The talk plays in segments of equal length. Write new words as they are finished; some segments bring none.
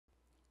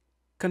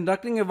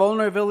Conducting a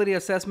vulnerability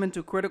assessment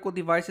to critical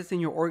devices in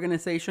your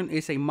organization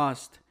is a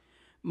must.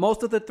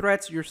 Most of the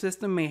threats your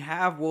system may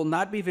have will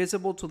not be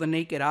visible to the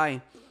naked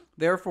eye.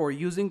 Therefore,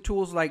 using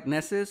tools like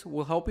Nessus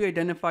will help you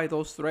identify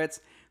those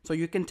threats so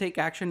you can take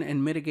action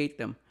and mitigate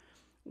them.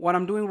 What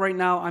I'm doing right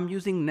now, I'm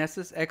using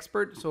Nessus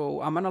Expert,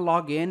 so I'm going to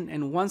log in,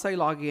 and once I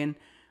log in,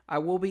 I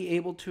will be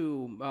able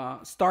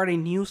to start a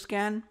new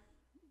scan.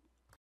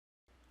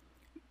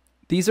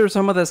 These are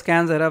some of the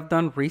scans that I've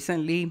done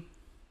recently.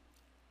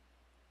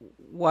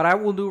 What I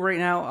will do right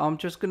now, I'm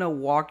just going to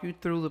walk you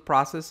through the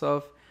process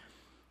of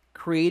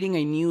creating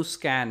a new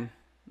scan.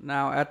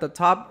 Now at the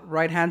top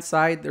right hand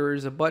side, there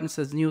is a button that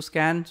says new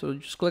scan. So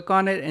just click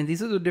on it, and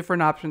these are the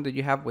different options that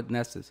you have with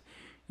Nessus.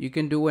 You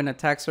can do an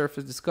attack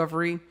surface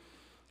discovery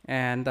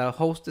and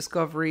host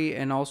discovery,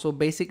 and also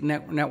basic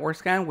network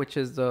scan, which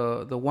is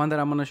the one that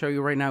I'm going to show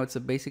you right now. It's a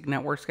basic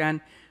network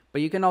scan,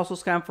 but you can also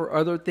scan for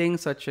other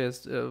things such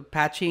as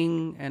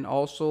patching and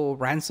also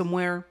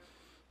ransomware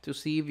to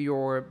see if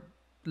your,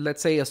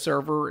 let's say, a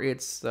server,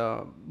 it's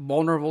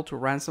vulnerable to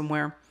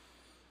ransomware.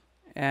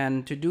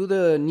 And to do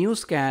the new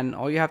scan,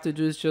 all you have to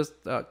do is just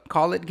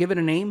call it, give it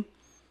a name.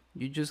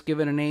 You just give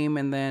it a name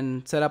and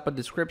then set up a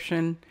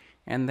description,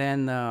 and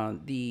then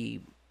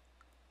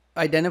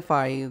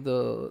identify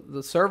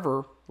the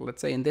server. Let's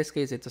say in this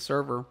case it's a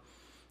server,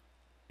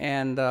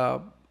 and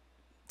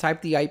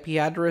type the IP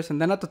address.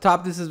 And then at the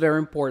top, this is very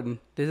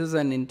important. This is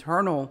an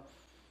internal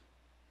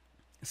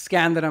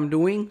scan that I'm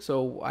doing,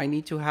 so I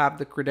need to have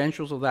the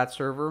credentials of that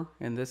server,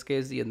 in this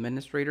case the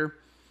administrator.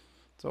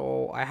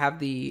 So I have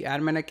the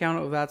admin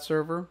account of that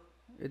server.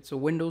 It's a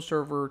Windows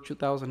Server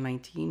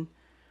 2019,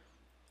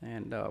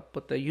 and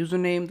put the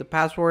username, the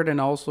password,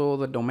 and also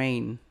the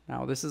domain.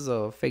 Now this is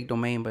a fake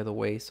domain, by the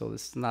way, so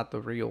this is not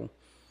the real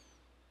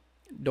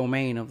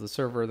domain of the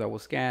server that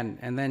was scanned.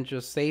 And then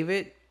just save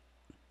it,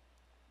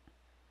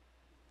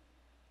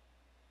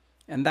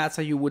 and that's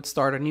how you would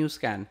start a new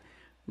scan.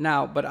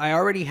 Now, but I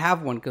already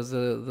have one because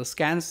the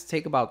scans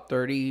take about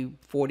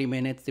 30-40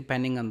 minutes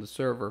depending on the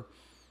server,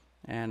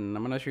 and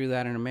I'm going to show you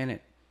that in a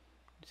minute.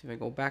 So if I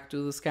go back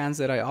to the scans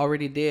that I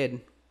already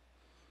did,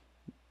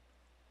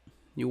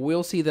 you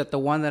will see that the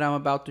one that I'm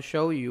about to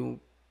show you,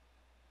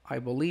 I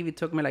believe it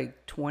took me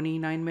like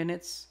 29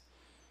 minutes.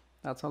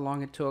 That's how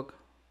long it took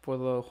for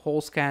the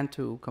whole scan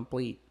to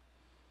complete.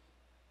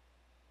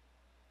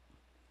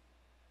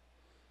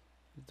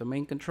 The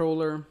main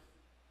controller.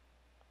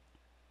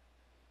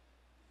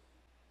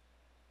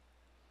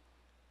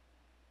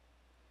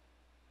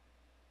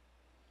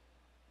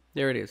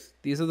 There it is.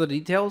 These are the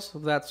details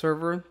of that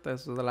server.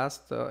 That's the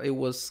last. It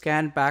was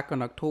scanned back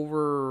on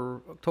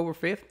October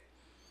 5th,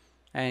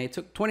 and it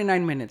took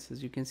 29 minutes,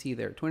 as you can see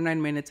there.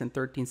 29 minutes and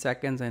 13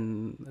 seconds,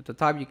 and at the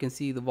top you can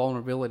see the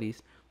vulnerabilities.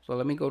 So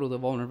let me go to the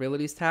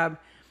vulnerabilities tab,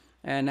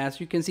 and as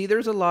you can see,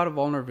 there's a lot of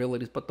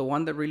vulnerabilities, but the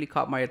one that really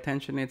caught my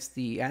attention, it's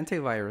the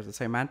antivirus, the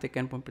Semantic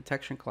Endpoint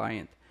Protection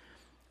Client.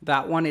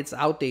 That one, it's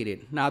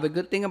outdated. Now the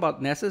good thing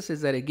about Nessus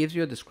is that it gives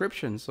you a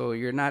description, so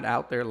you're not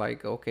out there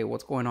like, okay,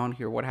 what's going on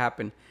here, what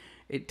happened?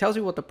 It tells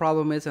you what the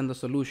problem is and the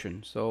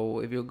solution. So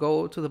if you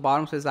go to the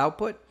bottom, it says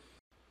output,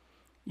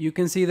 you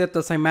can see that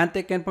the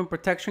Semantic Endpoint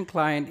Protection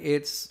Client,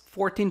 it's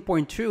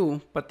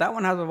 14.2, but that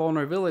one has a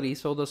vulnerability.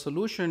 So the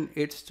solution,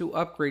 it's to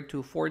upgrade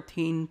to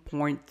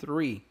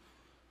 14.3.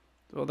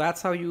 So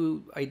that's how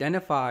you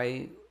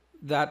identify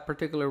that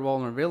particular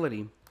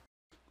vulnerability.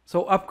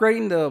 So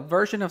upgrading the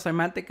version of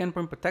Semantic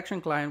Endpoint Protection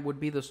Client would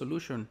be the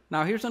solution.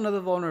 Now here's another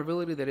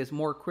vulnerability that is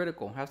more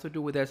critical. It has to do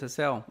with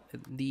SSL.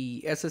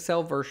 The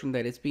SSL version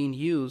that is being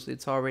used,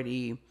 it's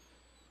already,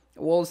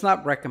 well, it's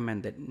not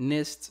recommended.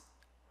 NIST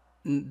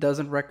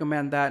doesn't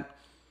recommend that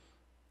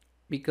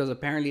because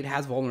apparently it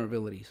has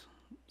vulnerabilities.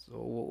 So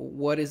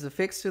what is the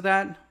fix to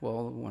that?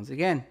 Well, once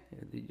again,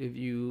 if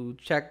you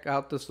check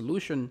out the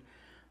solution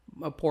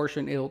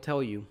portion, it'll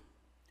tell you.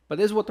 But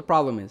this is what the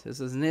problem is. It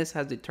says NIST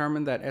has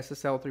determined that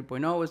SSL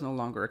 3.0 is no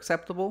longer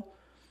acceptable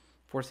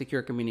for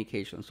secure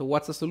communication. So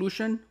what's the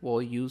solution?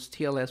 We'll use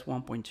TLS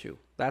 1.2.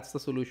 That's the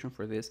solution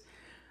for this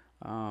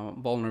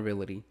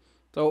vulnerability.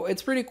 So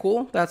it's pretty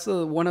cool. That's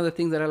one of the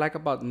things that I like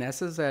about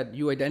Nessus, that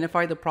you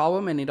identify the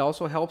problem and it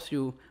also helps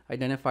you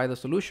identify the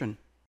solution.